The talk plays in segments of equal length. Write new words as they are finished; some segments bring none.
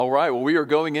All right, well, we are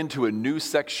going into a new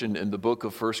section in the book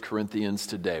of 1 Corinthians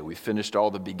today. We finished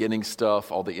all the beginning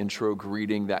stuff, all the intro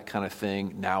greeting, that kind of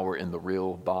thing. Now we're in the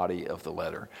real body of the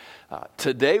letter.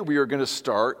 Today we are going to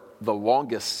start the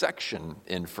longest section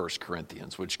in 1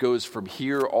 Corinthians, which goes from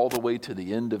here all the way to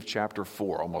the end of chapter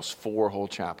 4, almost 4 whole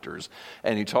chapters.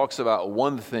 And he talks about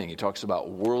one thing. He talks about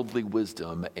worldly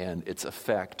wisdom and its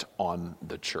effect on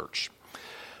the church.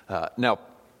 Now,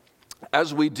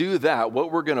 as we do that,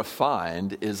 what we're going to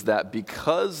find is that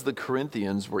because the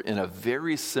Corinthians were in a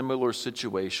very similar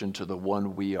situation to the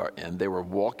one we are in, they were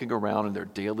walking around in their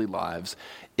daily lives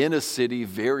in a city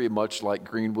very much like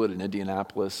Greenwood and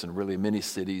Indianapolis and really many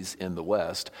cities in the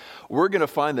West, we're going to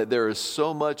find that there is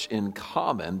so much in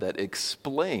common that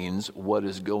explains what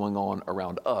is going on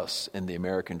around us in the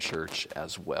American church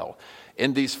as well.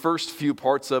 In these first few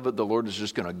parts of it, the Lord is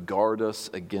just going to guard us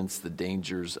against the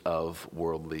dangers of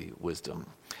worldly wisdom.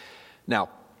 Now,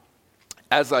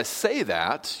 as I say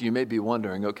that, you may be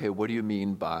wondering, okay, what do you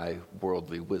mean by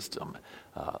worldly wisdom?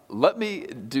 Let me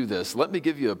do this. Let me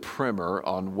give you a primer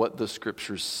on what the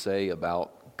scriptures say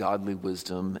about godly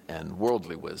wisdom and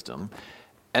worldly wisdom.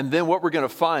 And then what we're going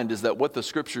to find is that what the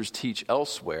scriptures teach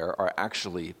elsewhere are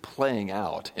actually playing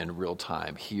out in real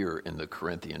time here in the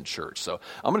Corinthian church. So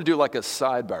I'm going to do like a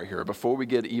sidebar here before we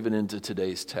get even into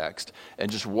today's text and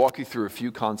just walk you through a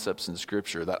few concepts in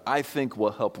scripture that I think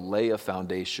will help lay a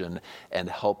foundation and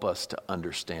help us to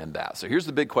understand that. So here's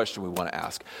the big question we want to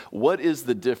ask. What is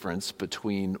the difference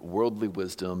between worldly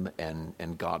wisdom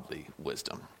and godly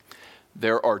wisdom?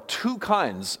 There are two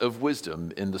kinds of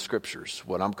wisdom in the scriptures,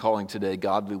 what I'm calling today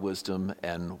godly wisdom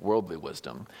and worldly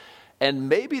wisdom. And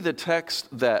maybe the text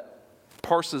that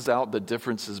parses out the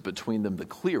differences between them the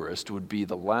clearest would be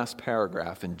the last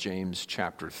paragraph in James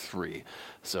chapter 3.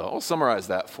 So I'll summarize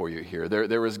that for you here.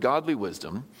 There is godly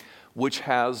wisdom, which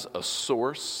has a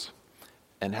source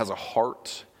and has a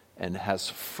heart and has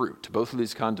fruit. Both of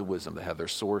these kinds of wisdom, they have their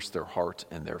source, their heart,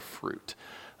 and their fruit.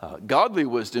 Godly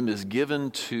wisdom is given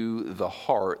to the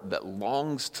heart that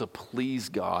longs to please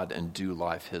God and do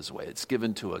life His way. It's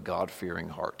given to a God-fearing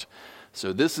heart.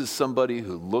 So this is somebody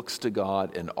who looks to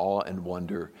God in awe and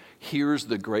wonder, hears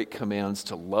the great commands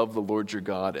to love the Lord your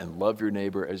God and love your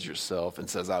neighbor as yourself, and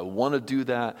says, I want to do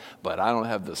that, but I don't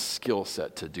have the skill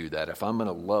set to do that. If I'm going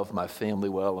to love my family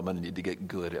well, I'm going to need to get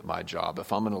good at my job.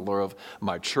 If I'm going to love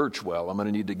my church well, I'm going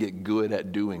to need to get good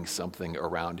at doing something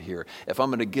around here. If I'm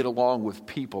going to get along with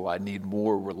people, I need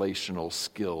more relational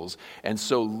skills. And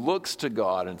so looks to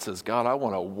God and says, God, I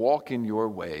want to walk in your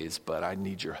ways, but I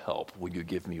need your help. Will you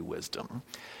give me wisdom?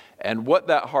 And what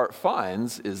that heart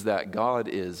finds is that God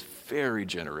is very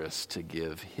generous to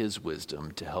give His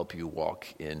wisdom to help you walk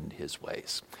in His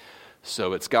ways.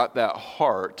 So it's got that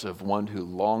heart of one who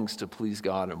longs to please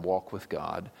God and walk with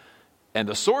God. And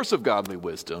the source of godly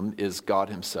wisdom is God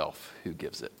Himself who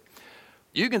gives it.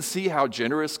 You can see how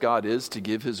generous God is to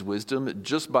give His wisdom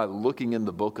just by looking in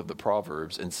the book of the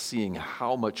Proverbs and seeing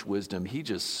how much wisdom He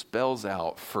just spells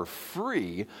out for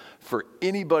free for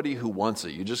anybody who wants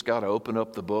it. You just got to open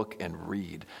up the book and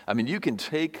read. I mean, you can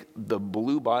take the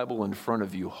blue Bible in front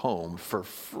of you home for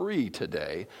free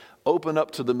today, open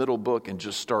up to the middle book and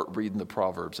just start reading the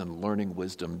Proverbs and learning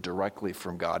wisdom directly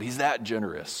from God. He's that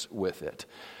generous with it.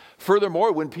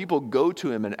 Furthermore, when people go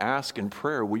to Him and ask in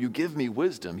prayer, will you give me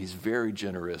wisdom? He's very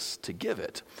generous to give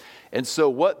it. And so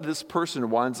what this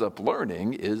person winds up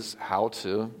learning is how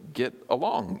to get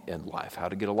along in life, how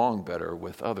to get along better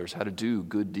with others, how to do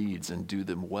good deeds and do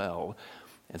them well.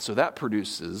 And so that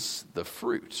produces the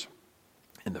fruit.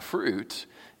 And the fruit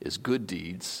is good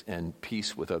deeds and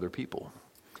peace with other people.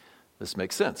 This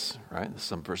makes sense, right?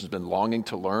 Some person's been longing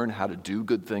to learn how to do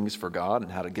good things for God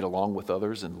and how to get along with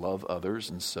others and love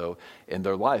others. And so in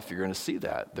their life, you're going to see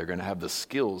that. They're going to have the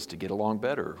skills to get along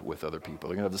better with other people.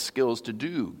 They're going to have the skills to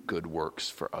do good works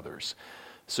for others.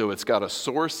 So it's got a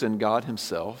source in God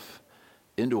Himself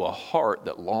into a heart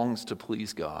that longs to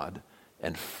please God.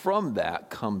 And from that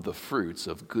come the fruits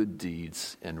of good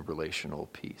deeds and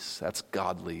relational peace. That's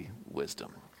godly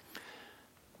wisdom.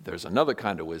 There's another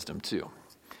kind of wisdom too.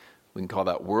 We can call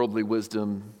that worldly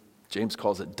wisdom. James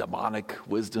calls it demonic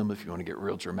wisdom, if you want to get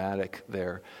real dramatic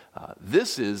there.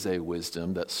 This is a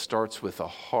wisdom that starts with a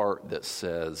heart that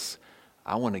says,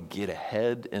 I want to get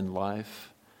ahead in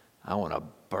life. I want to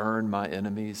burn my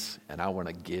enemies, and I want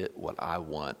to get what I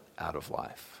want out of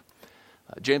life.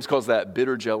 James calls that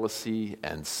bitter jealousy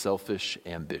and selfish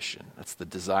ambition. That's the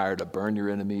desire to burn your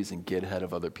enemies and get ahead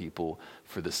of other people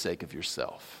for the sake of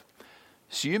yourself.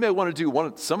 So you may want to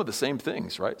do some of the same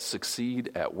things, right?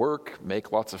 Succeed at work,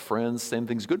 make lots of friends, same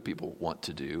things good people want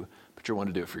to do. But but you want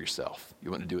to do it for yourself. You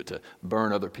want to do it to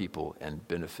burn other people and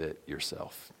benefit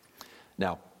yourself.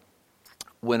 Now,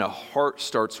 when a heart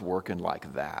starts working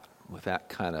like that, with that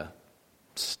kind of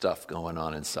stuff going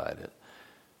on inside it,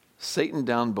 Satan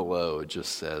down below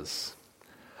just says,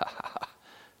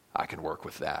 I can work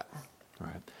with that,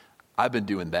 right? I've been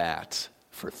doing that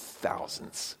for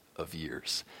thousands of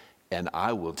years, and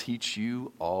I will teach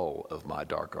you all of my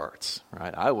dark arts,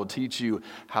 right? I will teach you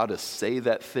how to say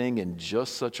that thing in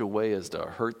just such a way as to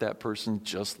hurt that person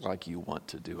just like you want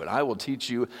to do it. I will teach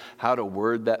you how to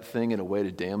word that thing in a way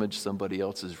to damage somebody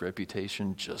else's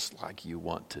reputation just like you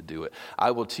want to do it.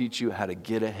 I will teach you how to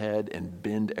get ahead and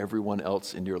bend everyone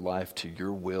else in your life to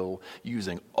your will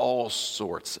using all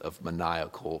sorts of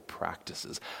maniacal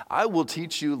practices. I will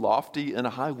teach you lofty and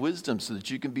high wisdom so that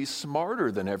you can be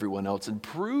smarter than everyone else and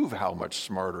prove how much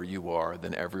smarter you are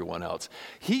than everyone else.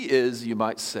 He is, you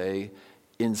might say,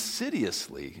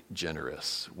 insidiously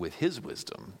generous with his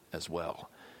wisdom as well.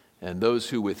 And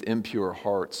those who with impure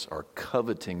hearts are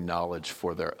coveting knowledge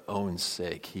for their own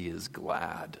sake, he is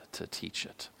glad to teach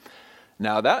it.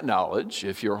 Now that knowledge,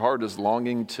 if your heart is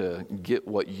longing to get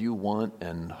what you want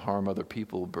and harm other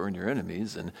people, burn your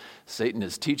enemies, and Satan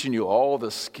is teaching you all the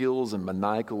skills and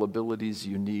maniacal abilities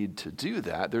you need to do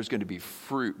that, there's going to be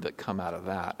fruit that come out of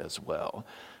that as well.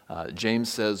 James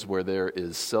says where there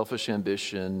is selfish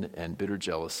ambition and bitter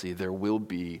jealousy, there will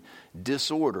be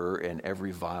disorder and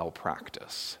every vile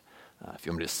practice. If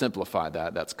you want me to simplify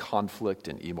that, that's conflict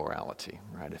and immorality,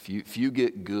 right? If you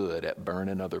get good at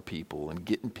burning other people and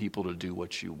getting people to do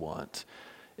what you want,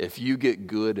 if you get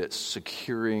good at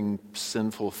securing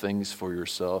sinful things for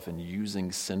yourself and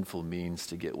using sinful means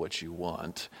to get what you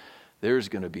want, there's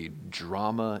going to be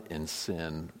drama and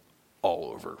sin all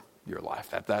over your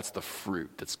life. That's the fruit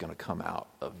that's going to come out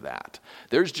of that.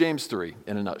 There's James 3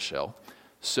 in a nutshell.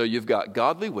 So you've got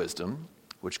godly wisdom,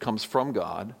 which comes from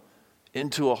God,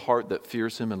 into a heart that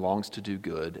fears him and longs to do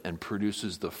good and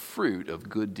produces the fruit of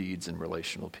good deeds and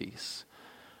relational peace.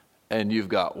 And you've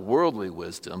got worldly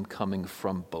wisdom coming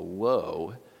from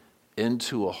below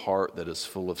into a heart that is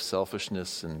full of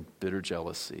selfishness and bitter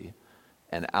jealousy.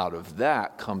 And out of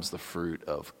that comes the fruit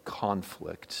of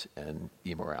conflict and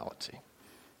immorality.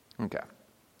 Okay.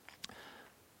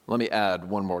 Let me add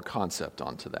one more concept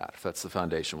onto that. If that's the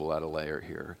foundation, we'll add a layer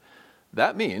here.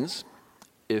 That means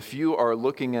if you are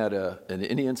looking at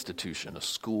any institution, a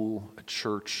school, a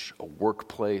church, a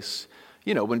workplace,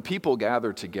 when people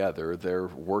gather together, they're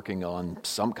working on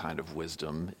some kind of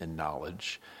wisdom and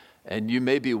knowledge. And you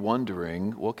may be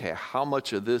wondering, okay, how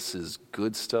much of this is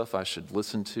good stuff I should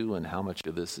listen to and how much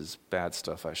of this is bad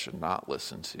stuff I should not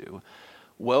listen to?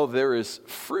 Well, there is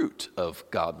fruit of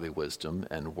godly wisdom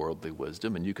and worldly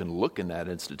wisdom, and you can look in that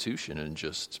institution and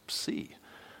just see.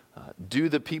 Do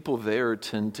the people there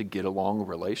tend to get along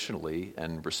relationally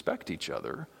and respect each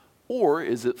other, or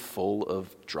is it full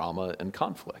of drama and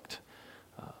conflict?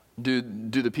 Do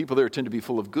the people there tend to be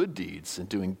full of good deeds and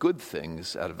doing good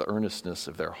things out of the earnestness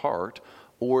of their heart,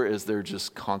 or is there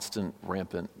just constant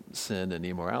rampant sin and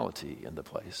immorality in the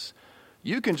place?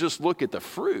 You can just look at the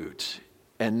fruit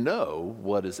and know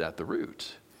what is at the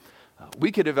root.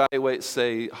 We could evaluate,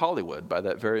 say, Hollywood by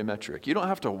that very metric. You don't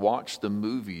have to watch the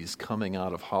movies coming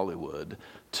out of Hollywood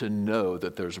to know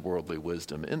that there's worldly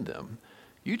wisdom in them.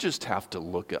 You just have to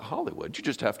look at Hollywood. You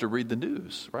just have to read the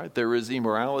news, right? There is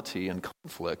immorality and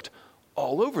conflict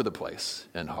all over the place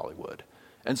in Hollywood.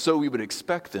 And so we would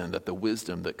expect then that the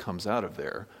wisdom that comes out of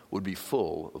there would be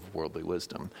full of worldly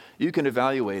wisdom. You can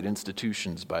evaluate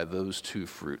institutions by those two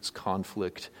fruits,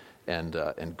 conflict and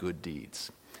good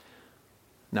deeds.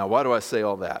 Now, why do I say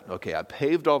all that? Okay, I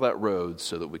paved all that road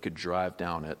so that we could drive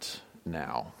down it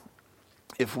now.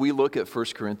 If we look at 1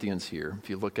 Corinthians here, if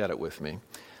you look at it with me,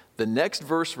 the next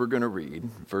verse we're going to read,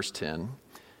 verse 10,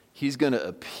 he's going to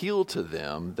appeal to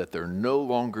them that there no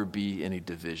longer be any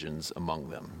divisions among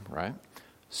them, right?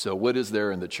 So what is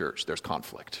there in the church? There's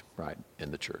conflict, right,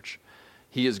 in the church.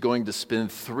 He is going to spend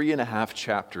 3.5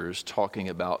 chapters talking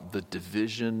about the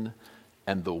division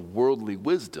and the worldly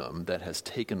wisdom that has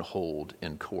taken hold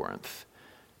in Corinth.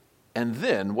 And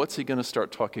then what's he going to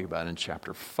start talking about in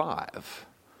chapter 5?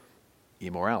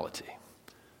 Immorality.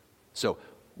 So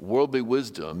worldly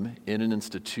wisdom in an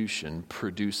institution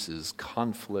produces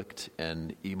conflict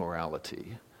and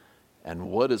immorality. And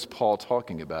what is Paul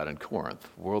talking about in Corinth?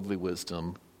 Worldly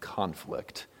wisdom,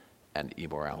 conflict, and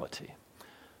immorality.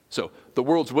 So the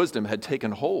world's wisdom had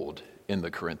taken hold in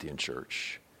the Corinthian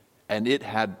church, and it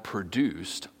had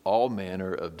produced all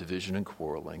manner of division and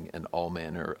quarreling and all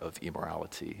manner of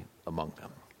immorality among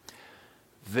them.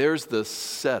 There's the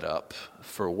setup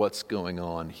for what's going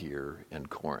on here in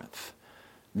Corinth.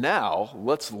 Now,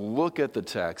 let's look at the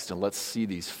text and let's see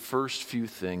these first few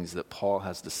things that Paul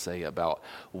has to say about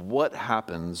what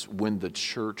happens when the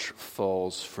church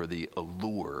falls for the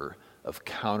allure of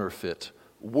counterfeit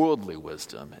worldly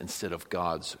wisdom instead of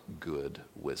God's good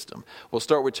wisdom. We'll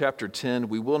start with chapter 10.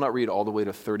 We will not read all the way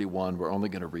to 31. We're only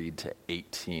going to read to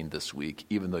 18 this week,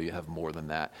 even though you have more than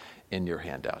that in your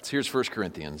handouts. Here's 1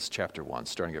 Corinthians chapter 1,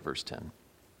 starting at verse 10.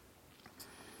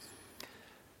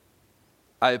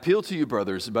 I appeal to you,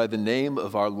 brothers, by the name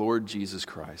of our Lord Jesus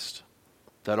Christ,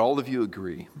 that all of you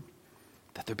agree,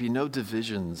 that there be no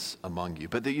divisions among you,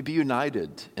 but that you be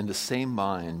united in the same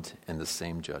mind and the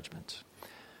same judgment.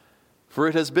 For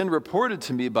it has been reported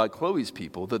to me by Chloe's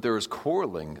people that there is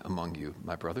quarreling among you,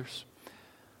 my brothers.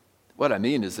 What I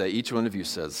mean is that each one of you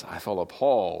says, I follow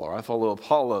Paul, or I follow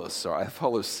Apollos, or I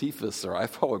follow Cephas, or I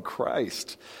follow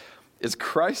Christ. Is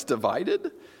Christ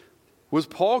divided? Was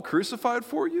Paul crucified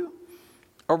for you?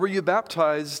 Or were you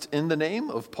baptized in the name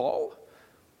of Paul?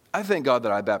 I thank God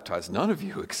that I baptized none of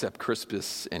you except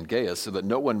Crispus and Gaius, so that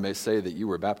no one may say that you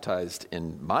were baptized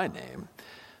in my name.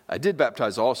 I did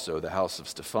baptize also the house of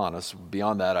Stephanas.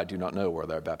 Beyond that, I do not know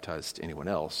whether I baptized anyone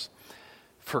else.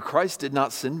 For Christ did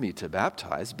not send me to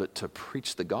baptize, but to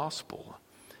preach the gospel,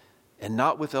 and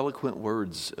not with eloquent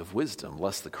words of wisdom,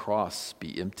 lest the cross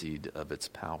be emptied of its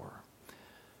power.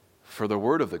 For the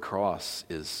word of the cross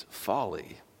is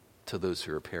folly to those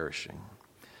who are perishing,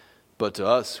 but to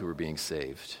us who are being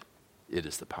saved, it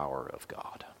is the power of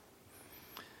God.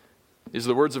 These are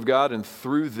the words of God, and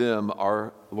through them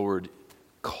our Lord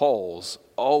calls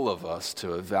all of us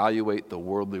to evaluate the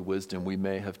worldly wisdom we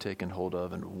may have taken hold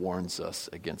of and warns us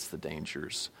against the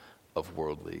dangers of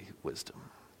worldly wisdom.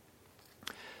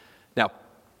 Now,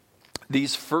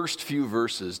 these first few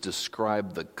verses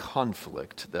describe the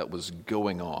conflict that was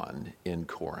going on in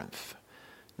Corinth.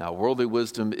 Now, worldly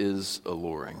wisdom is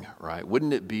alluring, right?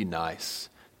 Wouldn't it be nice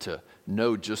to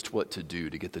know just what to do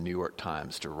to get the New York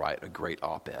Times to write a great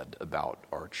op-ed about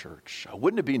our church?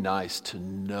 Wouldn't it be nice to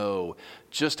know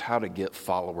just how to get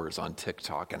followers on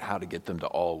TikTok and how to get them to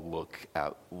all look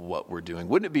at what we're doing?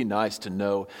 Wouldn't it be nice to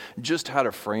know just how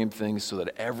to frame things so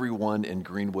that everyone in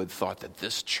Greenwood thought that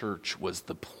this church was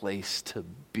the place to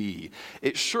be?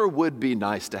 It sure would be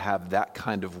nice to have that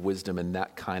kind of wisdom and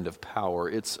that kind of power.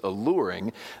 It's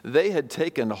alluring. They had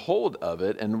taken hold of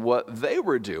it, and what they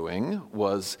were doing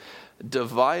was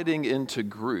dividing into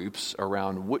groups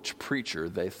around which preacher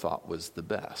they thought was the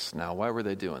best. Now, why were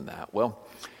they doing that? Well,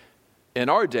 in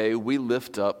our day, we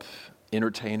lift up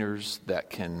entertainers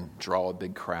that can draw a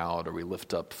big crowd, or we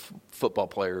lift up football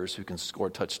players who can score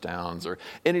touchdowns, or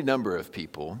any number of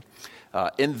people.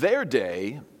 In their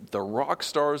day, the rock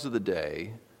stars of the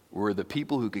day were the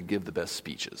people who could give the best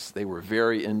speeches. They were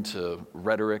very into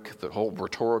rhetoric. The whole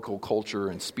rhetorical culture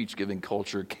and speech-giving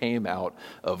culture came out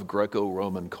of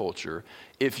Greco-Roman culture.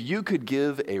 If you could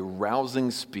give a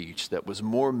rousing speech that was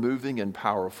more moving and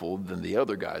powerful than the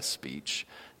other guy's speech,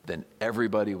 then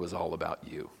everybody was all about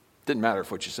you. Didn't matter if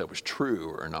what you said was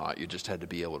true or not. You just had to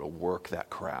be able to work that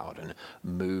crowd and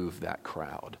move that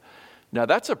crowd. Now,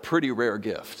 that's a pretty rare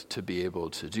gift to be able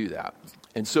to do that.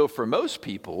 And so for most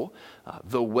people,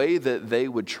 the way that they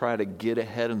would try to get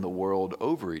ahead in the world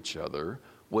over each other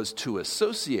was to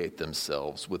associate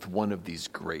themselves with one of these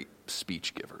great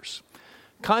speech givers.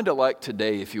 Kind of like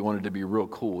today, if you wanted to be real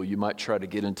cool, you might try to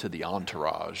get into the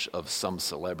entourage of some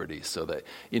celebrity so that,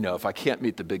 if I can't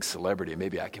meet the big celebrity,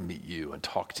 maybe I can meet you and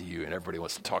talk to you, and everybody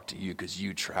wants to talk to you because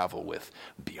you travel with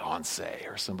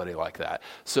Beyonce or somebody like that.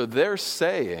 So they're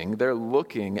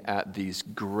looking at these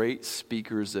great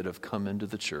speakers that have come into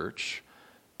the church: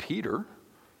 Peter,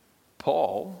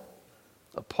 Paul,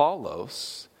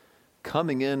 Apollos,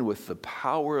 coming in with the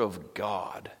power of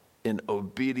God, in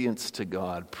obedience to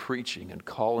God, preaching and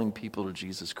calling people to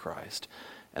Jesus Christ.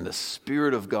 And the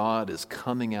Spirit of God is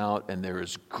coming out, and there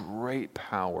is great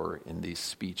power in these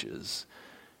speeches.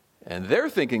 And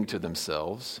they're thinking to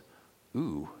themselves,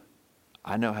 ooh,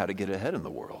 I know how to get ahead in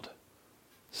the world.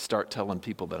 Start telling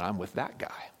people that I'm with that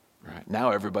guy. Right?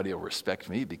 Now everybody will respect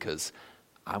me because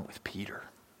I'm with Peter.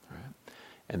 Right?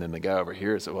 And then the guy over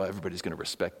here said, well, everybody's going to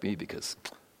respect me because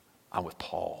I'm with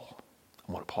Paul.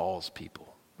 I'm one of Paul's people.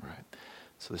 Right.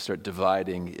 So they start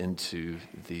dividing into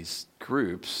these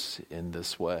groups in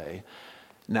this way.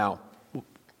 Now,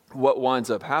 what winds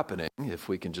up happening, if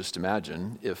we can just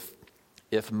imagine,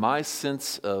 if my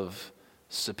sense of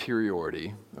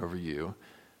superiority over you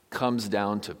comes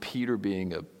down to Peter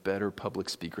being a better public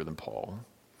speaker than Paul,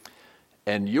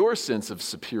 and your sense of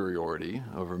superiority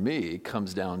over me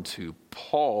comes down to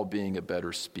Paul being a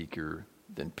better speaker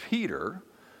than Peter,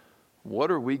 what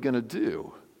are we going to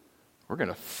do? we're going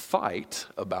to fight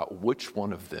about which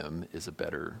one of them is a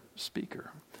better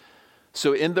speaker.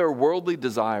 So in their worldly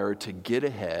desire to get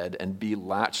ahead and be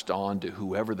latched on to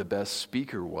whoever the best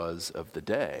speaker was of the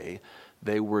day,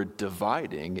 they were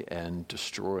dividing and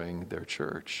destroying their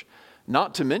church.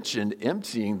 Not to mention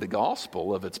emptying the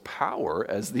gospel of its power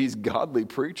as these godly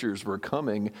preachers were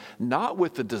coming, not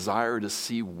with the desire to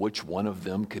see which one of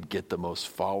them could get the most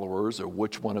followers or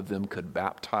which one of them could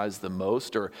baptize the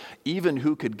most or even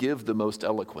who could give the most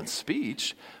eloquent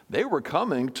speech. They were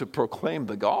coming to proclaim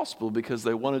the gospel because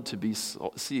they wanted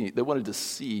to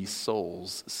see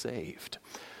souls saved.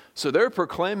 So they're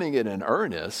proclaiming it in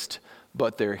earnest,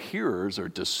 but their hearers are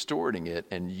distorting it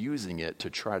and using it to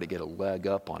try to get a leg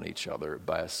up on each other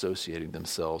by associating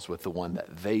themselves with the one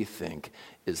that they think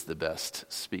is the best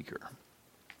speaker.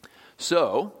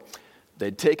 So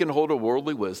they'd taken hold of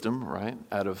worldly wisdom, right,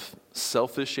 out of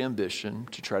selfish ambition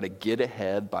to try to get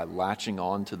ahead by latching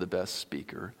on to the best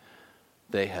speaker.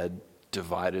 They had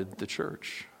divided the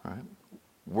church, right?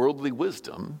 Worldly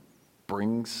wisdom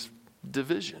brings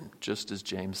division, just as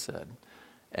James said.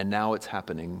 And now it's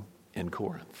happening in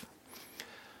Corinth.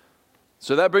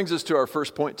 So that brings us to our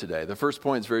first point today. The first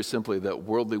point is very simply that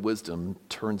worldly wisdom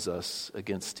turns us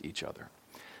against each other.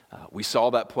 We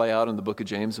saw that play out in the book of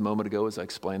James a moment ago as I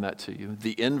explained that to you.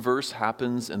 The inverse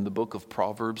happens in the book of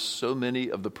Proverbs. So many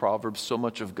of the Proverbs, so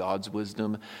much of God's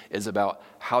wisdom is about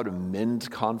how to mend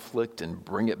conflict and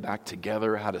bring it back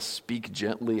together, how to speak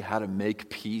gently, how to make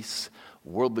peace.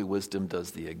 Worldly wisdom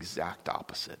does the exact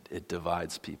opposite. It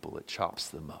divides people. It chops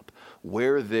them up.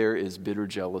 Where there is bitter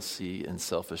jealousy and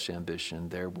selfish ambition,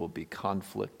 there will be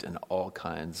conflict and all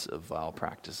kinds of vile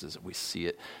practices. We see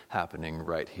it happening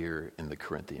right here in the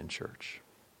Corinthian church.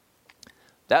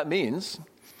 That means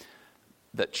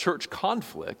that church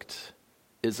conflict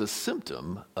is a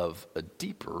symptom of a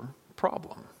deeper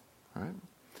problem, right?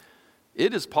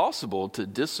 It is possible to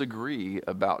disagree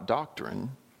about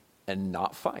doctrine and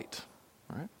not fight.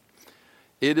 Right?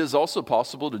 It is also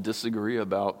possible to disagree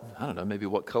about, maybe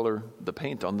what color the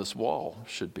paint on this wall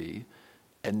should be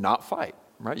and not fight,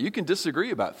 right? You can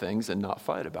disagree about things and not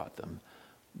fight about them.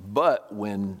 But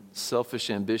when selfish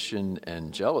ambition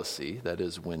and jealousy, that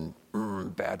is when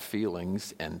bad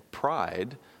feelings and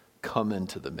pride come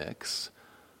into the mix,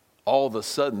 all of a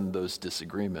sudden those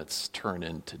disagreements turn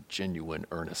into genuine,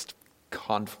 earnest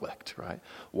conflict, right?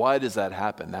 Why does that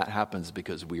happen? That happens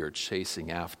because we are chasing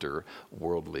after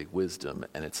worldly wisdom,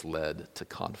 and it's led to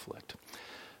conflict.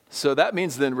 So that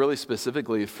means then really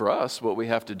specifically for us, what we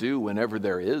have to do whenever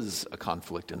there is a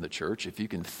conflict in the church, if you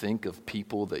can think of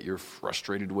people that you're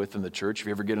frustrated with in the church, if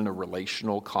you ever get in a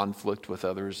relational conflict with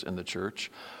others in the church,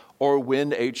 or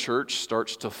when a church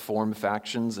starts to form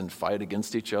factions and fight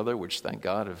against each other, which thank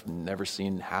God I've never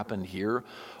seen happen here,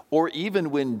 or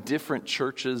even when different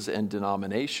churches and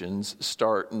denominations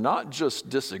start not just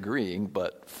disagreeing,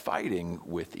 but fighting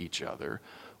with each other,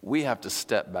 we have to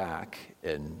step back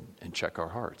and check our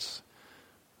hearts.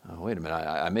 Wait a minute,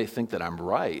 I may think that I'm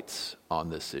right on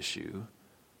this issue,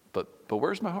 but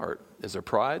where's my heart? Is there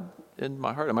pride in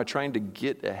my heart? Am I trying to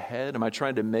get ahead? Am I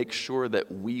trying to make sure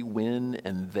that we win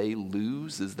and they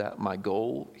lose? Is that my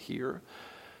goal here?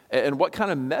 And what kind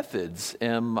of methods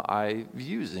am I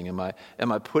using? Am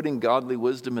I putting godly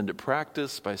wisdom into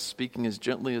practice by speaking as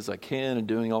gently as I can and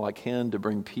doing all I can to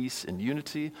bring peace and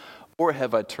unity? Or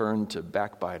have I turned to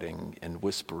backbiting and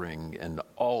whispering and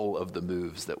all of the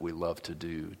moves that we love to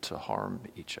do to harm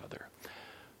each other?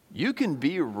 You can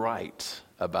be right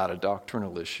about a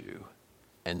doctrinal issue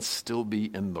and still be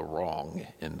in the wrong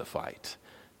in the fight.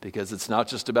 Because it's not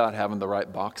just about having the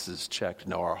right boxes checked.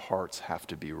 No, our hearts have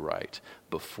to be right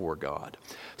before God.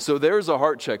 So there's a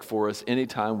heart check for us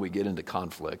anytime we get into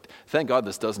conflict. Thank God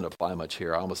this doesn't apply much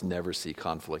here. I almost never see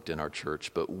conflict in our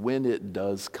church. But when it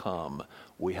does come,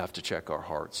 we have to check our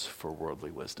hearts for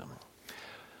worldly wisdom.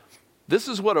 This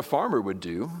is what a farmer would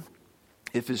do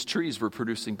if his trees were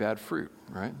producing bad fruit,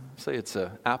 right? Say it's an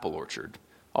apple orchard.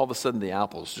 All of a sudden the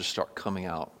apples just start coming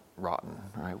out rotten,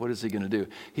 right? What is he going to do?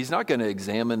 He's not going to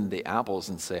examine the apples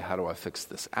and say, how do I fix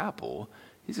this apple?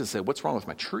 He's going to say, what's wrong with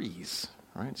my trees,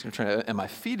 right? He's going to try, am I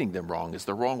feeding them wrong? Is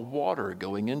there wrong water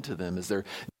going into them? Is there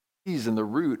disease in the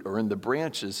root or in the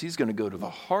branches? He's going to go to the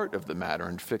heart of the matter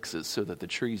and fix it so that the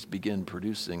trees begin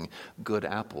producing good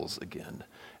apples again.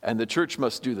 And the church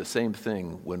must do the same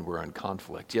thing when we're in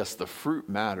conflict. Yes, the fruit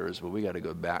matters, but we got to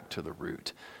go back to the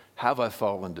root. Have I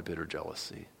fallen to bitter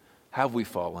jealousy? Have we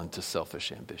fallen to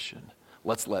selfish ambition?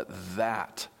 Let's let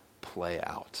that play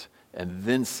out and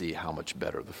then see how much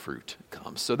better the fruit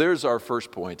comes. So there's our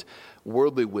first point.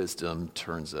 Worldly wisdom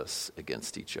turns us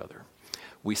against each other.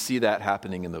 We see that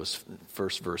happening in those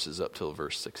first verses up till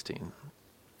verse 16.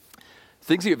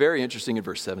 Things get very interesting in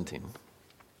verse 17.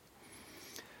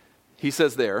 He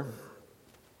says there,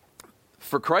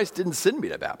 "For Christ didn't send me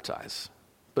to baptize,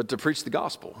 but to preach the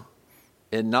gospel,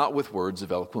 and not with words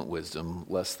of eloquent wisdom,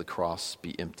 lest the cross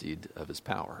be emptied of his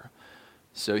power."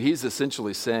 So he's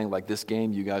essentially saying, like, this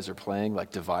game you guys are playing,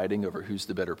 like dividing over who's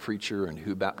the better preacher and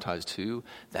who baptized who,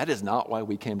 that is not why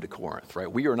we came to Corinth,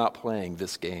 right? We are not playing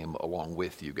this game along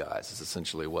with you guys, is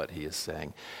essentially what he is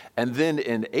saying. And then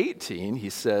in 18, he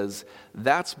says,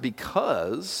 that's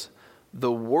because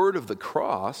the word of the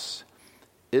cross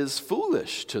is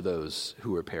foolish to those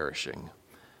who are perishing,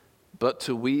 but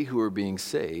to we who are being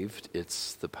saved,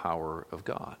 it's the power of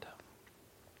God.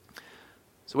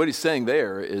 So what he's saying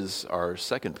there is our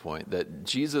second point, that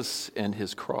Jesus and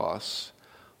his cross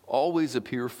always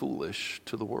appear foolish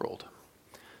to the world.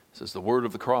 He says the word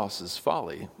of the cross is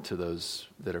folly to those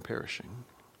that are perishing.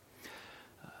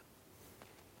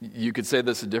 You could say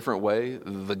this a different way.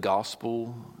 The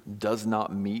gospel does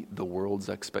not meet the world's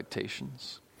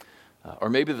expectations. Or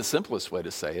maybe the simplest way to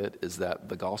say it is that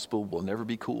the gospel will never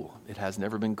be cool. It has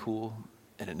never been cool,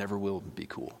 and it never will be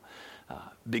cool.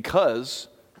 Because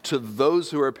to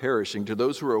those who are perishing, to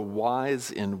those who are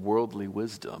wise in worldly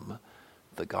wisdom,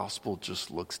 the gospel just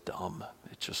looks dumb.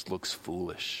 It just looks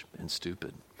foolish and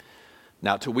stupid.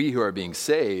 Now, to we who are being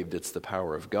saved, it's the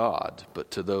power of God.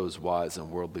 But to those wise in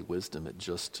worldly wisdom, it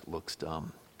just looks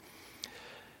dumb.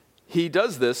 He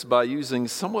does this by using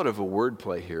somewhat of a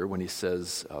wordplay here when he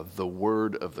says the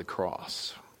word of the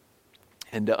cross.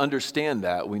 And to understand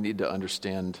that, we need to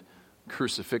understand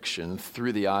crucifixion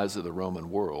through the eyes of the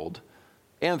Roman world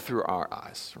and through our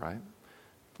eyes, right?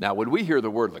 Now, when we hear the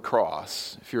word of the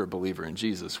cross, if you're a believer in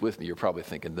Jesus with me, you're probably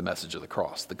thinking the message of the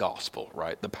cross, the gospel,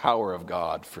 right? The power of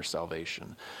God for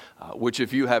salvation, which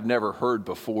if you have never heard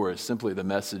before is simply the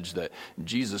message that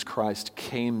Jesus Christ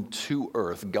came to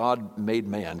earth, God made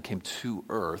man, came to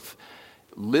earth,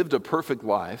 lived a perfect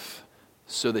life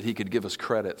so that he could give us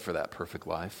credit for that perfect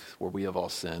life where we have all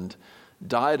sinned,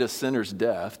 died a sinner's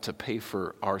death to pay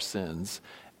for our sins,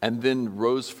 and then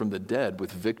rose from the dead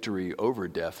with victory over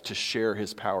death to share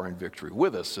his power and victory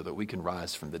with us so that we can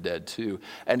rise from the dead too.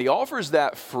 And he offers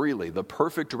that freely, the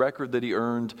perfect record that he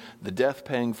earned, the death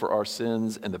paying for our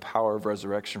sins, and the power of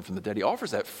resurrection from the dead. He offers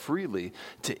that freely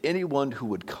to anyone who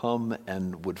would come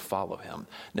and would follow him.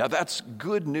 Now that's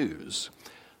good news,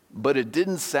 but it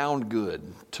didn't sound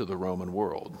good to the Roman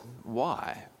world.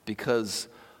 Why? Because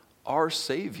our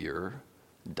Savior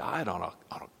died on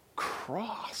a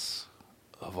cross,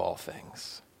 of all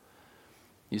things.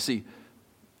 You see,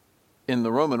 in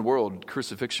the Roman world,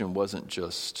 crucifixion wasn't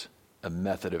just a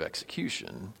method of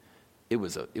execution. It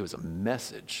was a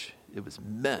message. It was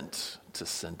meant to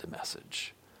send a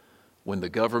message. When the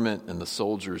government and the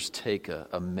soldiers take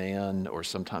a man or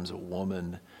sometimes a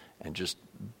woman and just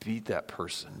beat that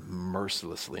person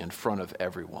mercilessly in front of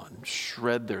everyone,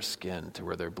 shred their skin to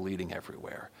where they're bleeding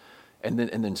everywhere, and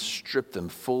then strip them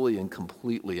fully and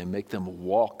completely and make them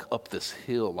walk up this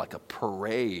hill like a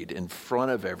parade in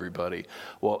front of everybody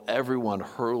while everyone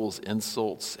hurls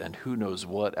insults and who knows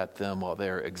what at them while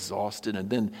they're exhausted,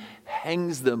 and then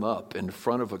hangs them up in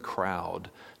front of a crowd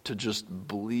to just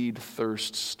bleed,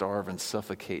 thirst, starve, and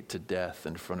suffocate to death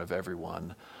in front of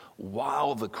everyone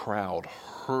while the crowd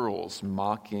hurls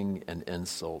mocking and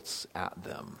insults at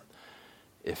them.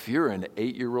 If you're an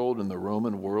 8-year-old in the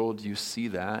Roman world, you see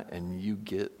that and you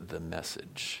get the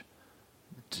message.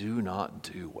 Do not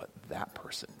do what that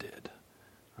person did.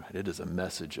 Right? It is a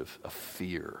message of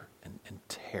fear and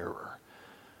terror.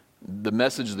 The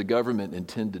message the government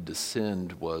intended to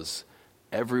send was,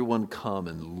 everyone come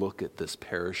and look at this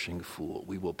perishing fool.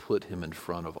 We will put him in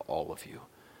front of all of you.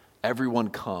 Everyone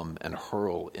come and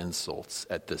hurl insults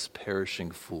at this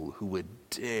perishing fool who would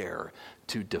dare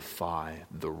to defy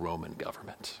the Roman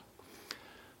government.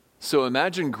 So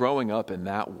imagine growing up in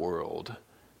that world,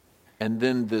 and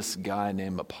then this guy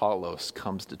named Apollos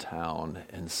comes to town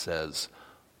and says,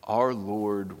 our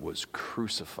Lord was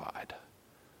crucified.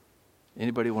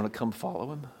 Anybody want to come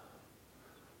follow him?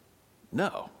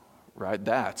 No, right?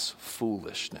 That's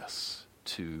foolishness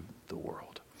to the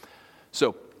world.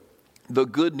 So the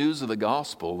good news of the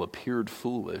gospel appeared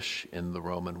foolish in the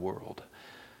Roman world.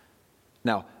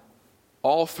 Now,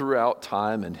 all throughout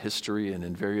time and history and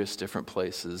in various different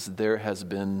places, there has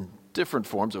been different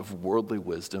forms of worldly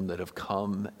wisdom that have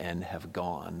come and have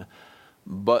gone.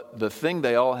 But the thing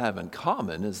they all have in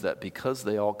common is that because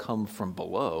they all come from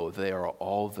below, they are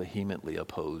all vehemently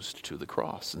opposed to the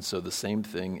cross. And so the same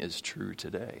thing is true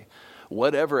today.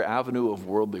 Whatever avenue of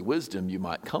worldly wisdom you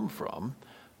might come from,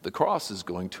 the cross is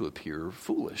going to appear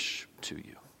foolish to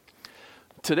you.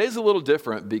 Today's a little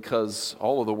different because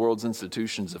all of the world's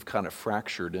institutions have kind of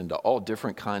fractured into all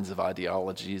different kinds of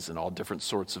ideologies and all different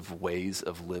sorts of ways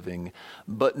of living.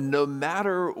 But no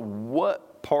matter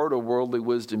what part of worldly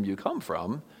wisdom you come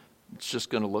from, it's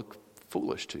just going to look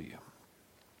foolish to you.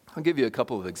 I'll give you a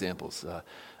couple of examples.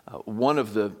 One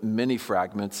of the many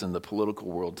fragments in the political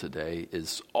world today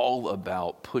is all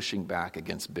about pushing back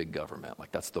against big government.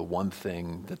 Like that's the one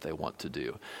thing that they want to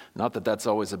do. Not that that's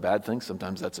always a bad thing.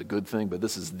 Sometimes that's a good thing, but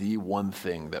this is the one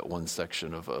thing that one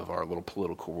section of our little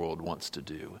political world wants to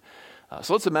do.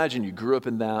 So let's imagine you grew up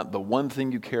in that. The one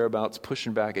thing you care about is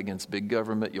pushing back against big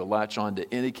government. You'll latch on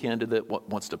to any candidate that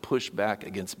wants to push back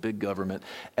against big government.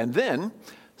 And then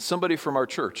somebody from our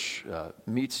church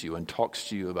meets you and talks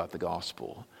to you about the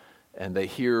gospel. And they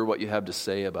hear what you have to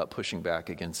say about pushing back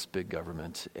against big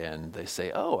government. And they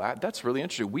say, oh, that's really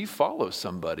interesting. We follow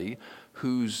somebody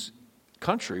whose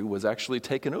country was actually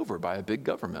taken over by a big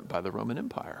government, by the Roman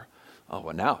Empire. Oh,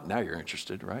 well, now you're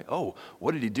interested, right? Oh,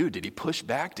 what did he do? Did he push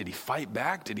back? Did he fight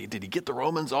back? Did he get the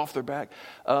Romans off their back?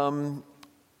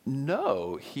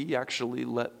 No, he actually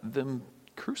let them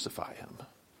crucify him.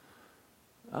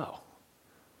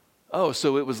 Oh,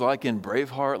 so it was like in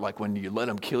Braveheart, like when you let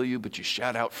them kill you, but you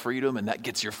shout out freedom, and that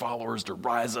gets your followers to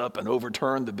rise up and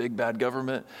overturn the big bad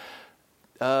government?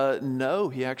 No,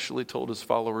 he actually told his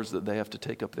followers that they have to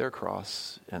take up their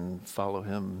cross and follow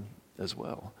him as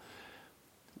well.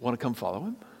 Want to come follow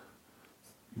him?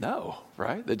 No,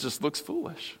 right? It just looks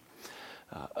foolish.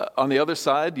 On the other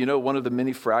side, one of the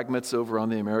many fragments over on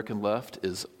the American left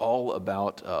is all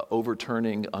about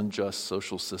overturning unjust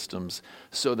social systems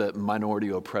so that minority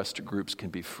oppressed groups can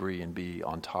be free and be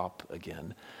on top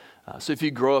again. So if you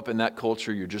grow up in that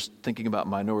culture, you're just thinking about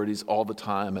minorities all the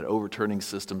time and overturning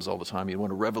systems all the time. You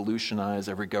want to revolutionize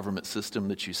every government system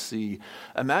that you see.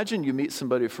 Imagine you meet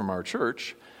somebody from our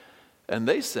church and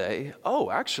they say,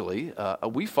 oh, actually,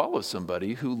 we follow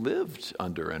somebody who lived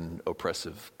under an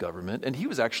oppressive government, and he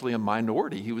was actually a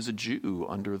minority. He was a Jew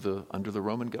under the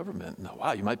Roman government. Now,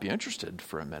 wow, you might be interested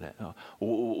for a minute.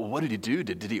 What did he do?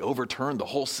 Did he overturn the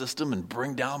whole system and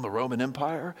bring down the Roman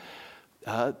Empire?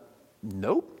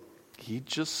 Nope. He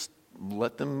just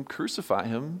let them crucify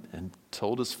him and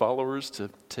told his followers to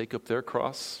take up their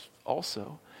cross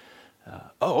also.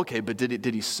 Okay, but did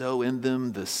he sow in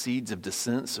them the seeds of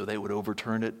dissent so they would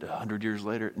overturn it 100 years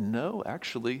later? No,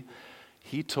 actually,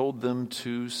 he told them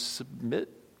to submit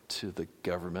to the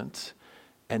government,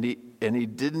 and he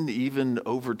didn't even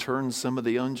overturn some of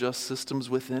the unjust systems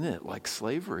within it, like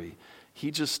slavery.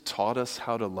 He just taught us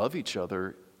how to love each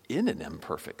other in an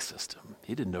imperfect system.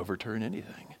 He didn't overturn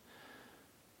anything.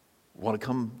 Want to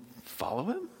come follow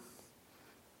him?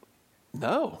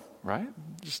 No, right?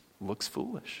 Just looks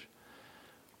foolish.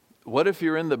 What if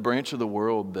you're in the branch of the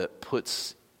world that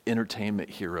puts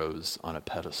entertainment heroes on a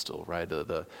pedestal, right?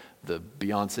 The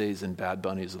Beyoncés and Bad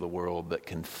Bunnies of the world that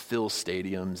can fill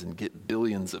stadiums and get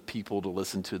billions of people to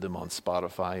listen to them on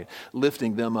Spotify,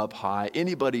 lifting them up high.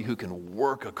 Anybody who can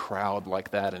work a crowd like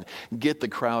that and get the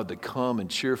crowd to come and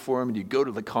cheer for them, and you go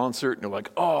to the concert and you're like,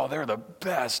 oh, they're the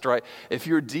best, right? If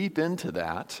you're deep into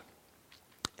that,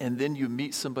 and then you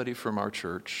meet somebody from our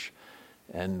church,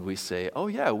 and we say, oh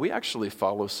yeah, we actually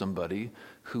follow somebody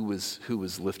who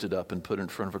was lifted up and put in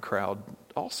front of a crowd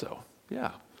also.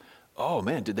 Yeah. Oh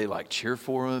man, did they cheer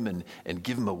for him and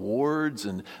give him awards?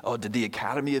 And did the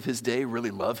Academy of his day really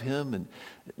love him? And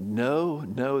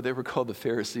no, they were called the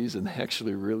Pharisees, and they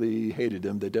actually really hated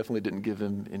him. They definitely didn't give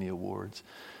him any awards.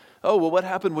 Oh, well, what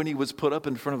happened when he was put up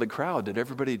in front of the crowd? Did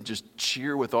everybody just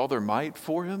cheer with all their might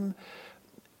for him?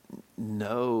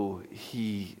 No,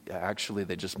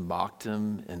 they just mocked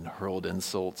him and hurled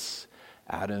insults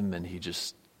at him, and he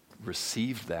just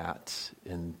received that,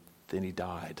 and then he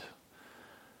died.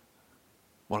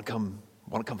 Want to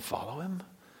come follow him?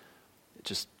 It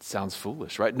just sounds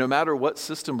foolish, right? No matter what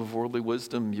system of worldly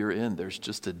wisdom you're in, there's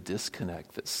just a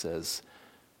disconnect that says,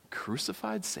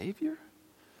 crucified Savior?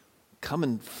 Come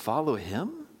and follow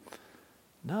him?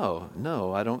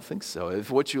 No, I don't think so. If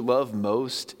what you love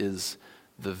most is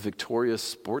the victorious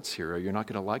sports hero, you're not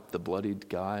going to like the bloodied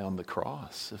guy on the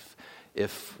cross.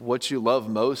 If what you love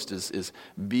most is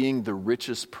being the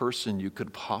richest person you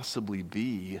could possibly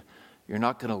be, you're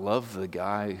not going to love the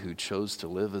guy who chose to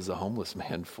live as a homeless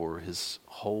man for his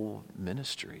whole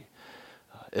ministry.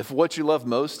 If what you love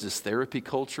most is therapy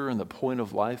culture, and the point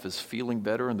of life is feeling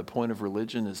better, and the point of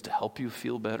religion is to help you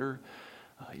feel better,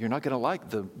 you're not going to like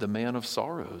the man of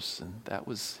sorrows, and that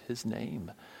was his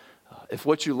name. If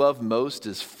what you love most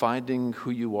is finding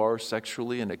who you are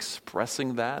sexually and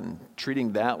expressing that and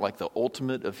treating that like the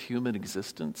ultimate of human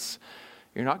existence,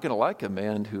 You're not going to like a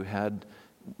man who had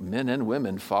men and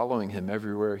women following him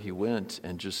everywhere he went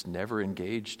and just never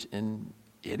engaged in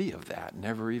any of that,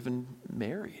 never even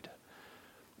married.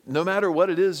 No matter what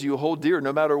it is you hold dear,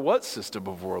 no matter what system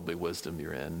of worldly wisdom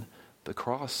you're in, the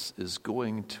cross is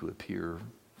going to appear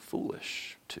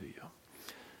foolish to you.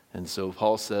 And so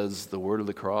Paul says the word of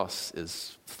the cross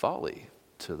is folly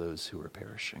to those who are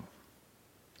perishing.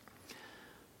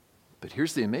 But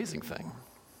here's the amazing thing.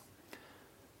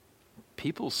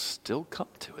 People still come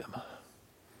to him.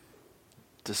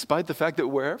 Despite the fact that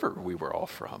wherever we were all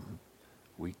from,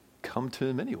 we come to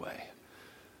him anyway.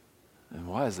 And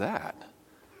why is that?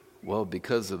 Well,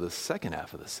 because of the second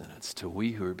half of the sentence, to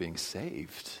we who are being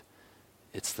saved,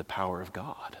 it's the power of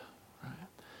God. Right?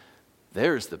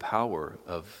 There's the power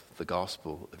of the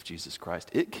gospel of Jesus Christ.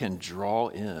 It can draw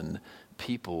in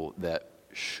people that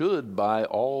should, by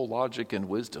all logic and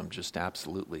wisdom, just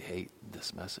absolutely hate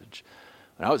this message.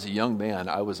 When I was a young man,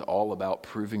 I was all about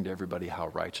proving to everybody how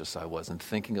righteous I was and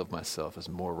thinking of myself as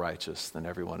more righteous than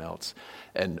everyone else.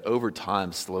 And over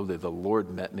time, slowly, the Lord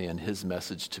met me, and his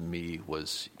message to me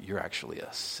was, you're actually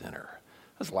a sinner.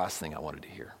 That's the last thing I wanted to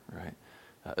hear, right?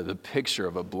 The picture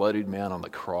of a bloodied man on the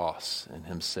cross and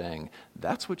him saying,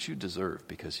 that's what you deserve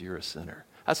because you're a sinner.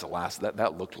 That's the last,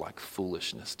 that looked like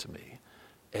foolishness to me.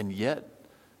 And yet,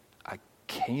 I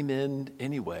came in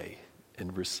anyway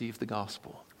and received the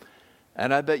gospel.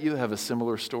 And I bet you have a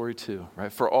similar story too,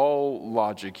 right? For all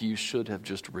logic, you should have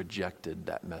just rejected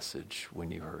that message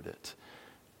when you heard it.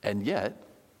 And yet,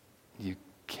 you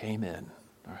came in,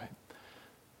 all right?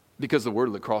 Because the word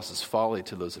of the cross is folly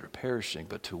to those that are perishing,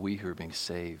 but to we who are being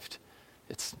saved,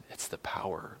 it's the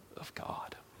power of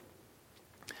God.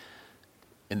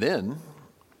 And then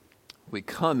we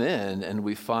come in and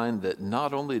we find that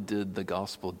not only did the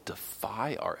gospel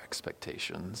defy our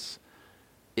expectations,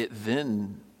 it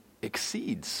then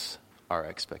exceeds our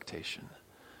expectation.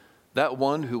 That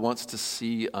one who wants to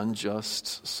see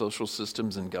unjust social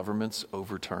systems and governments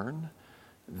overturn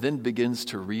then begins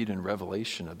to read in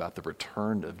Revelation about the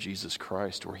return of Jesus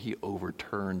Christ, where he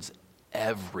overturns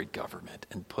every government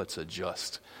and puts a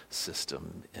just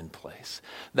system in place.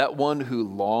 That one who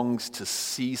longs to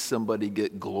see somebody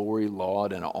get glory,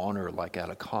 laud, and honor like at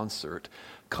a concert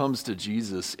comes to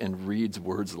Jesus and reads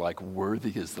words like,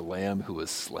 worthy is the Lamb who was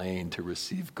slain to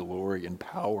receive glory and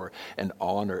power and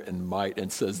honor and might, and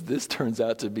says, this turns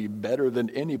out to be better than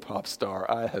any pop star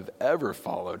I have ever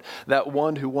followed. That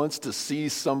one who wants to see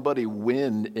somebody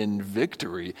win in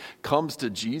victory comes to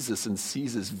Jesus and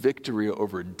sees his victory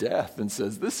over death and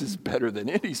says, this is better than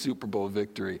any Super Bowl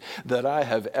victory that I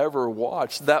have ever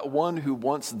watched. That one who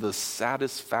wants the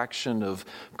satisfaction of,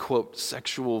 quote,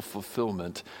 sexual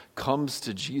fulfillment comes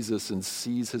to Jesus and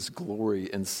sees his glory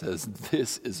and says,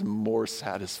 this is more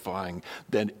satisfying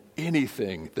than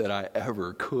anything that I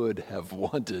ever could have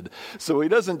wanted. So he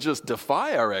doesn't just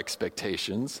defy our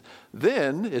expectations.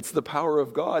 Then it's the power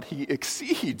of God. He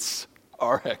exceeds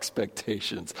our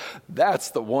expectations.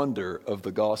 That's the wonder of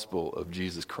the gospel of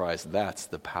Jesus Christ. That's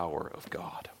the power of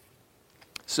God.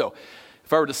 So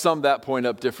if I were to sum that point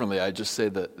up differently, I'd just say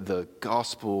that the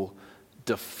gospel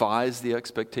defies the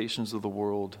expectations of the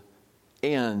world,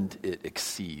 and it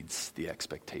exceeds the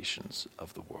expectations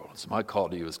of the world. So my call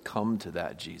to you is come to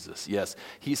that Jesus. Yes,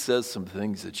 he says some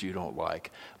things that you don't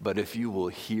like, but if you will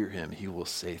hear him, he will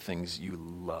say things you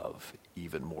love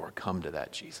even more. Come to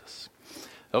that Jesus.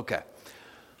 Okay,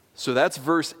 so that's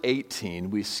verse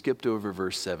 18. We skipped over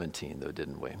verse 17, though,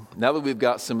 didn't we? Now that we've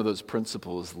got some of those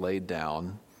principles laid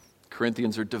down,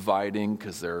 Corinthians are dividing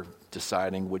because they're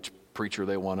deciding which preacher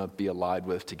they want to be allied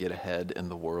with to get ahead in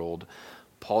the world.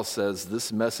 Paul says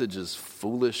this message is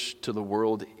foolish to the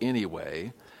world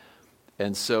anyway.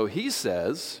 And so he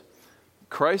says,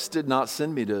 Christ did not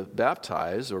send me to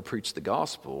baptize or preach the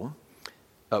gospel,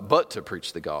 but to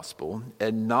preach the gospel,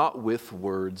 and not with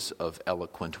words of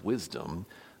eloquent wisdom,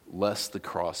 lest the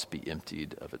cross be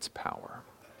emptied of its power.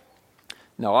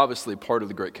 Now, obviously, part of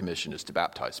the Great Commission is to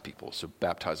baptize people. So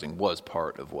baptizing was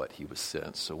part of what he was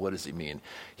sent. So what does he mean?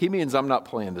 He means I'm not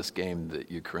playing this game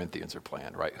that you Corinthians are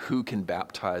playing, right? Who can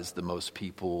baptize the most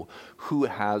people? Who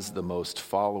has the most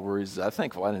followers? I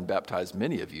think, well, I didn't baptize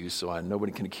many of you, so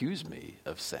nobody can accuse me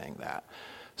of saying that.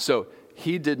 So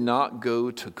he did not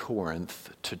go to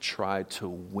Corinth to try to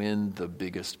win the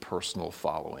biggest personal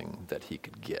following that he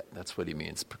could get. That's what he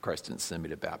means. Christ didn't send me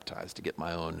to baptize, to get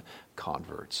my own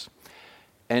converts.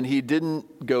 And he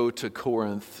didn't go to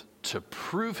Corinth to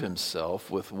prove himself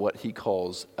with what he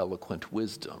calls eloquent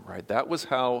wisdom, right? That was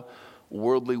how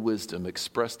worldly wisdom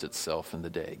expressed itself in the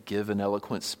day. Give an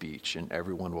eloquent speech and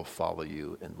everyone will follow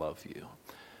you and love you.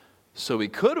 So he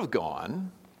could have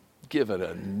gone given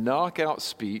a knockout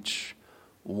speech,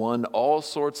 won all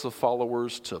sorts of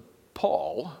followers to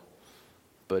Paul,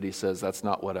 but he says, that's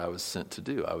not what I was sent to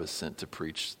do. I was sent to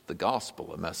preach the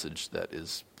gospel, a message that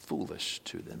is foolish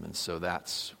to them. And so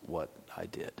that's what I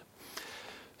did.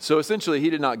 So essentially,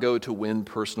 he did not go to win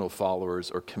personal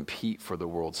followers or compete for the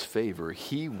world's favor.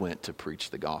 He went to preach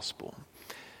the gospel.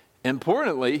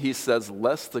 Importantly, he says,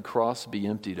 lest the cross be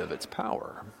emptied of its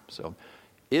power. So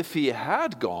if he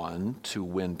had gone to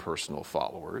win personal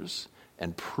followers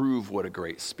and prove what a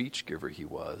great speech giver he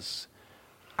was,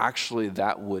 actually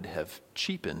that would have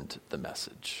cheapened the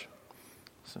message.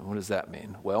 So what does that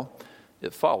mean? Well,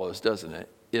 it follows, doesn't it?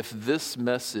 If this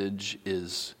message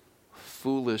is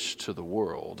foolish to the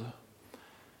world,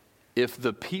 if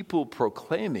the people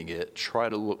proclaiming it try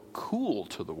to look cool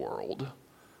to the world,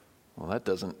 well, that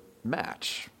doesn't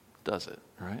match, does it,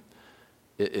 right?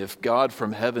 If God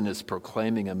from heaven is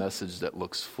proclaiming a message that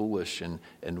looks foolish and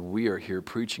we are here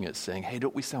preaching it saying, hey,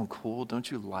 don't we sound cool? Don't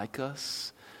you like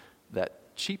us?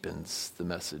 That cheapens the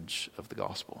message of the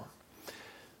gospel.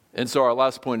 And so our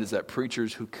last point is that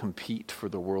preachers who compete for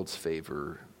the world's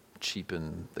favor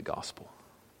cheapen the gospel.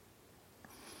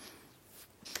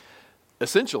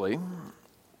 Essentially,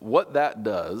 what that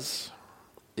does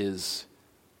is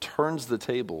turns the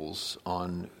tables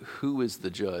on who is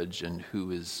the judge and who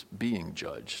is being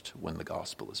judged when the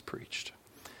gospel is preached.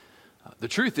 The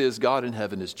truth is, God in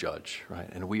heaven is judge, right?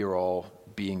 And we are all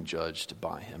being judged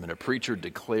by him. And a preacher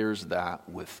declares that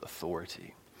with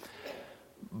authority.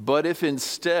 But if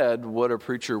instead what a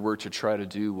preacher were to try to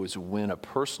do was win a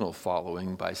personal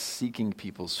following by seeking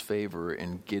people's favor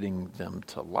and getting them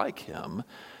to like him,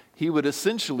 he would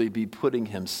essentially be putting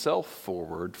himself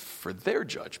forward for their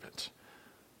judgment.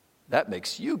 That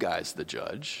makes you guys the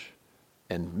judge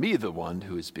and me the one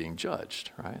who is being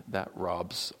judged, right? That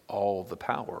robs all the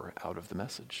power out of the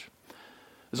message.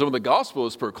 So when the gospel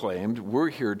is proclaimed, we're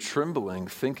here trembling,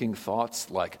 thinking thoughts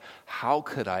like, how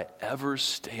could I ever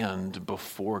stand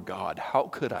before God? How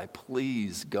could I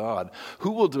please God?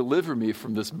 Who will deliver me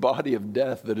from this body of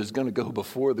death that is going to go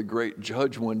before the great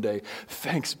judge one day?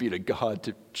 Thanks be to God,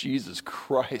 to Jesus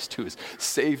Christ, who has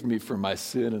saved me from my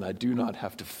sin, and I do not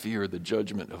have to fear the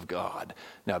judgment of God.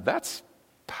 Now that's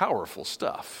powerful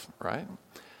stuff, right?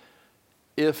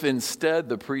 If instead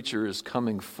the preacher is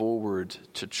coming forward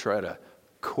to try to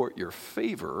court your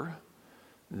favor,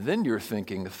 then you're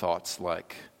thinking thoughts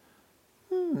like,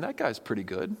 that guy's pretty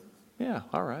good. Yeah,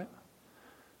 all right.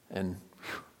 And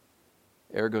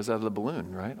air goes out of the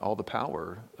balloon, right? All the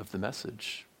power of the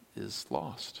message is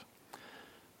lost.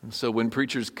 And so when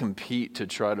preachers compete to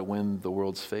try to win the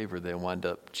world's favor, they wind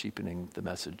up cheapening the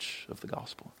message of the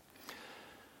gospel.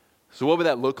 So what would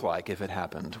that look like if it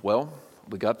happened? Well,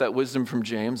 we got that wisdom from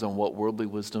James on what worldly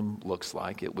wisdom looks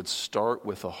like. It would start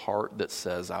with a heart that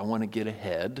says, I want to get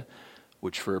ahead,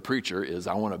 which for a preacher is,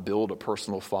 I want to build a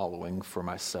personal following for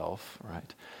myself,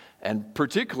 right? And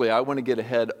particularly, I want to get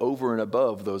ahead over and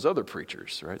above those other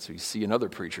preachers, right? So you see another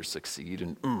preacher succeed,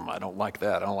 and I don't like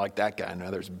that. I don't like that guy.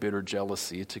 Now there's bitter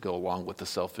jealousy to go along with the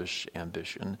selfish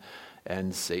ambition.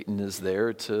 And Satan is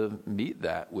there to meet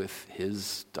that with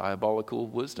his diabolical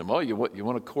wisdom. Oh, you want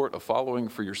to court a following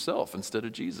for yourself instead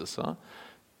of Jesus, huh?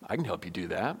 I can help you do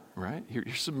that, right?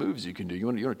 Here's some moves you can do. You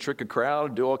want to trick a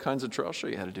crowd, do all kinds of trouble? I'll show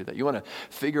you how to do that. You want to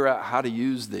figure out how to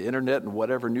use the internet and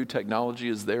whatever new technology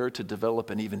is there to develop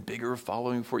an even bigger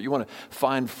following for it. You want to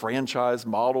find franchise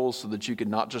models so that you can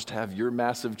not just have your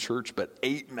massive church, but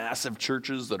 8 massive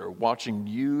churches that are watching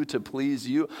you to please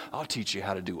you. I'll teach you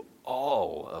how to do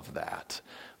all of that.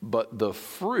 But the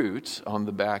fruit on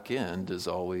the back end is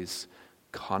always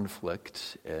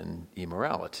conflict and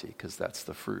immorality, because that's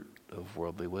the fruit of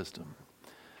worldly wisdom.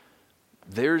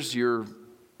 There's your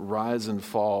rise and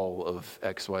fall of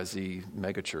XYZ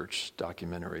megachurch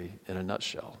documentary in a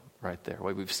nutshell right there.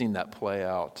 We've seen that play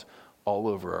out all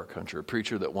over our country. A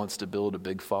preacher that wants to build a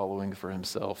big following for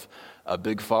himself. A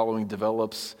big following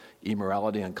develops,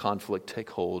 immorality and conflict take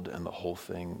hold, and the whole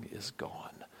thing is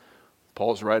gone.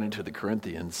 Paul's writing to the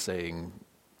Corinthians saying,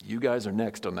 you guys are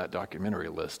next on that documentary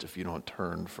list if you don't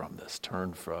turn from this,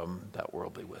 turn from that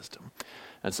worldly wisdom.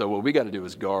 And so what we got to do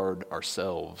is guard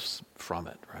ourselves from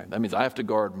it, right? That means I have to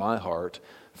guard my heart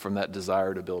from that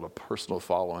desire to build a personal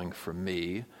following for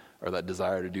me, or that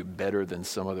desire to do better than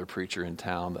some other preacher in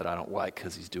town that I don't like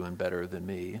because he's doing better than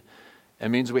me. It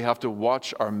means we have to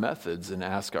watch our methods and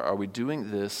ask, are we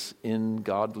doing this in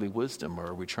godly wisdom, or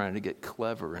are we trying to get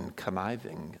clever and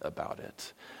conniving about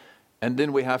it? And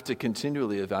then we have to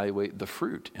continually evaluate the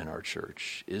fruit in our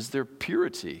church. Is there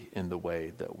purity in the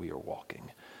way that we are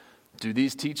walking? Do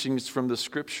these teachings from the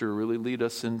scripture really lead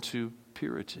us into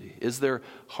purity? Is there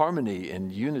harmony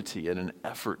and unity and an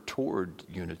effort toward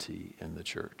unity in the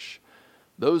church?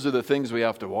 Those are the things we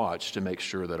have to watch to make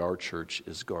sure that our church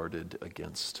is guarded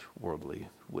against worldly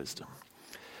wisdom.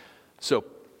 So,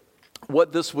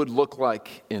 what this would look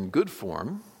like in good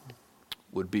form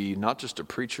would be not just a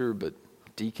preacher, but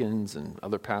deacons and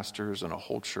other pastors and a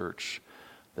whole church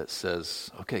that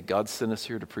says, okay, God sent us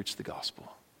here to preach the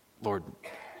gospel. Lord,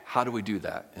 how do we do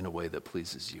that in a way that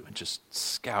pleases you? And just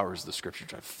scours the scripture,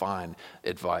 try to find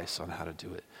advice on how to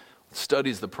do it.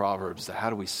 Studies the Proverbs, how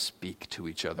do we speak to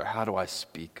each other? How do I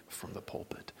speak from the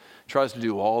pulpit? Tries to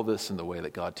do all this in the way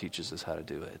that God teaches us how to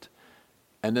do it.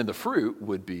 And then the fruit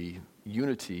would be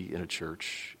unity in a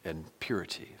church and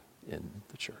purity in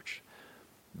the church.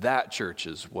 That church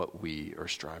is what we are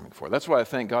striving for. That's why I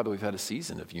thank God that we've had a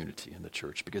season of unity in the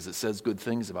church, because it says good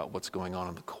things about what's going on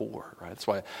in the core, right? That's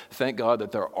why I thank God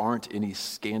that there aren't any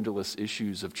scandalous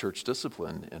issues of church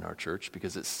discipline in our church,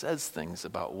 because it says things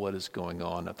about what is going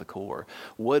on at the core.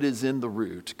 What is in the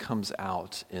root comes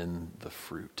out in the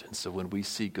fruit. And so when we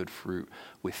see good fruit,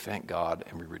 we thank God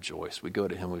and we rejoice. We go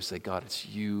to him and we say, God, it's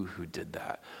you who did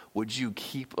that. Would you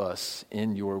keep us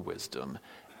in your wisdom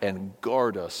and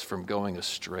guard us from going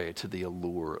astray to the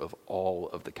allure of all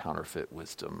of the counterfeit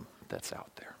wisdom that's out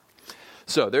there.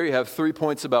 So there you have 3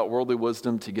 points about worldly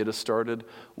wisdom to get us started.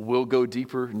 We'll go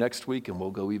deeper next week, and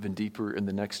we'll go even deeper in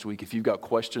the next week. If you've got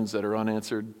questions that are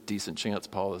unanswered, decent chance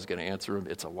Paul is going to answer them.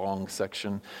 It's a long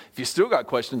section. If you still got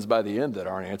questions by the end that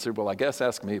aren't answered, well, I guess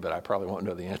ask me, but I probably won't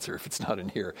know the answer if it's not in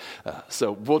here.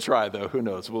 So we'll try, though. Who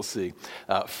knows? We'll see.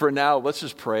 For now, let's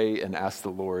just pray and ask the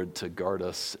Lord to guard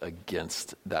us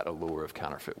against that allure of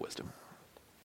counterfeit wisdom.